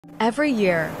Every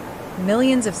year,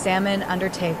 millions of salmon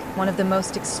undertake one of the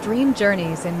most extreme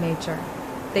journeys in nature.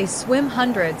 They swim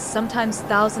hundreds, sometimes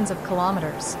thousands of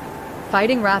kilometers,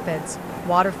 fighting rapids,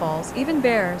 waterfalls, even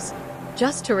bears,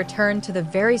 just to return to the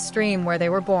very stream where they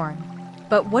were born.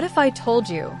 But what if I told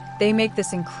you they make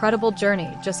this incredible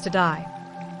journey just to die?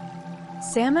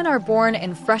 Salmon are born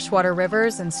in freshwater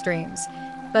rivers and streams,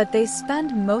 but they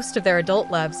spend most of their adult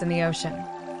lives in the ocean.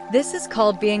 This is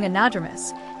called being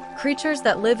anadromous, creatures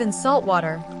that live in salt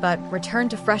water but return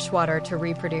to freshwater to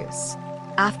reproduce.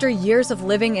 After years of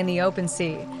living in the open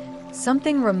sea,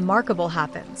 something remarkable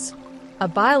happens. A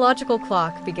biological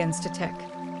clock begins to tick.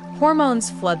 Hormones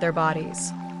flood their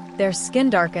bodies. Their skin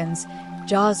darkens,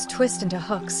 jaws twist into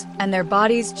hooks, and their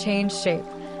bodies change shape,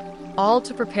 all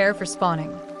to prepare for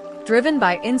spawning. Driven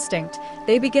by instinct,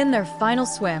 they begin their final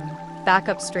swim, back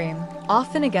upstream,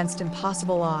 often against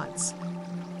impossible odds.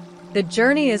 The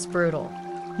journey is brutal.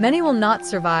 Many will not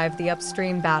survive the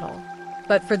upstream battle,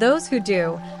 but for those who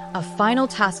do, a final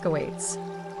task awaits.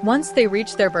 Once they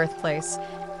reach their birthplace,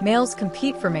 males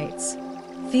compete for mates.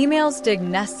 Females dig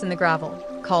nests in the gravel,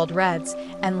 called redds,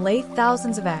 and lay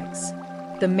thousands of eggs.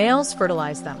 The males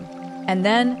fertilize them, and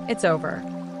then it's over.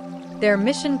 Their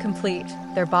mission complete,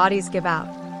 their bodies give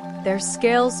out. Their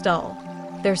scales dull,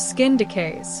 their skin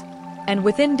decays, and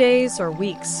within days or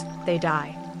weeks, they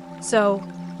die. So,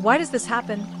 why does this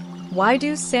happen? Why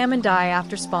do salmon die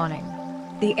after spawning?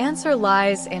 The answer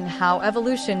lies in how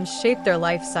evolution shaped their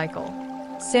life cycle.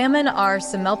 Salmon are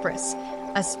simmelprous,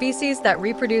 a species that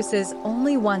reproduces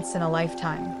only once in a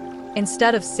lifetime.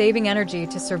 Instead of saving energy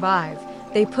to survive,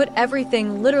 they put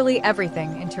everything, literally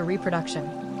everything, into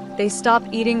reproduction. They stop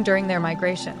eating during their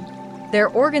migration. Their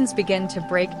organs begin to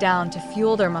break down to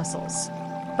fuel their muscles.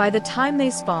 By the time they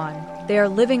spawn, they are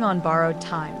living on borrowed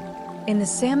time. In the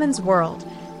salmon's world,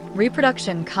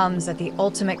 reproduction comes at the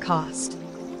ultimate cost.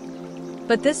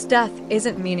 But this death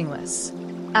isn't meaningless.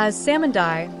 As salmon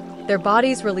die, their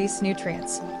bodies release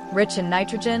nutrients, rich in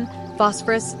nitrogen,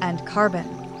 phosphorus, and carbon,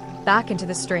 back into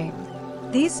the stream.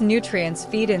 These nutrients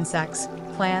feed insects,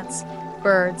 plants,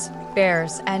 birds,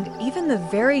 bears, and even the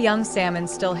very young salmon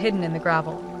still hidden in the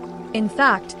gravel. In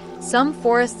fact, some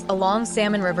forests along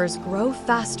salmon rivers grow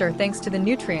faster thanks to the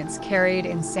nutrients carried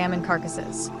in salmon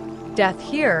carcasses. Death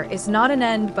here is not an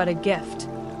end but a gift.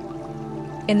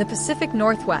 In the Pacific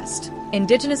Northwest,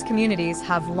 indigenous communities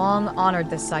have long honored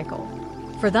this cycle.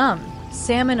 For them,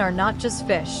 salmon are not just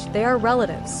fish, they are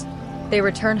relatives. They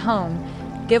return home,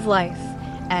 give life,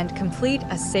 and complete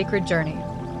a sacred journey.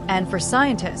 And for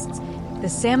scientists, the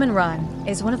salmon run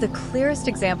is one of the clearest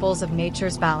examples of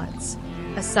nature's balance,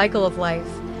 a cycle of life,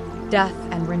 death,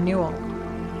 and renewal.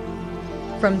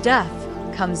 From death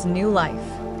comes new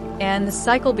life, and the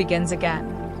cycle begins again.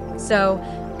 So,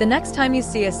 the next time you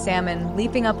see a salmon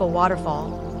leaping up a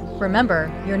waterfall,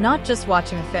 remember, you're not just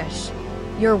watching a fish.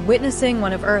 You're witnessing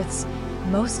one of Earth's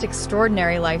most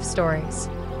extraordinary life stories.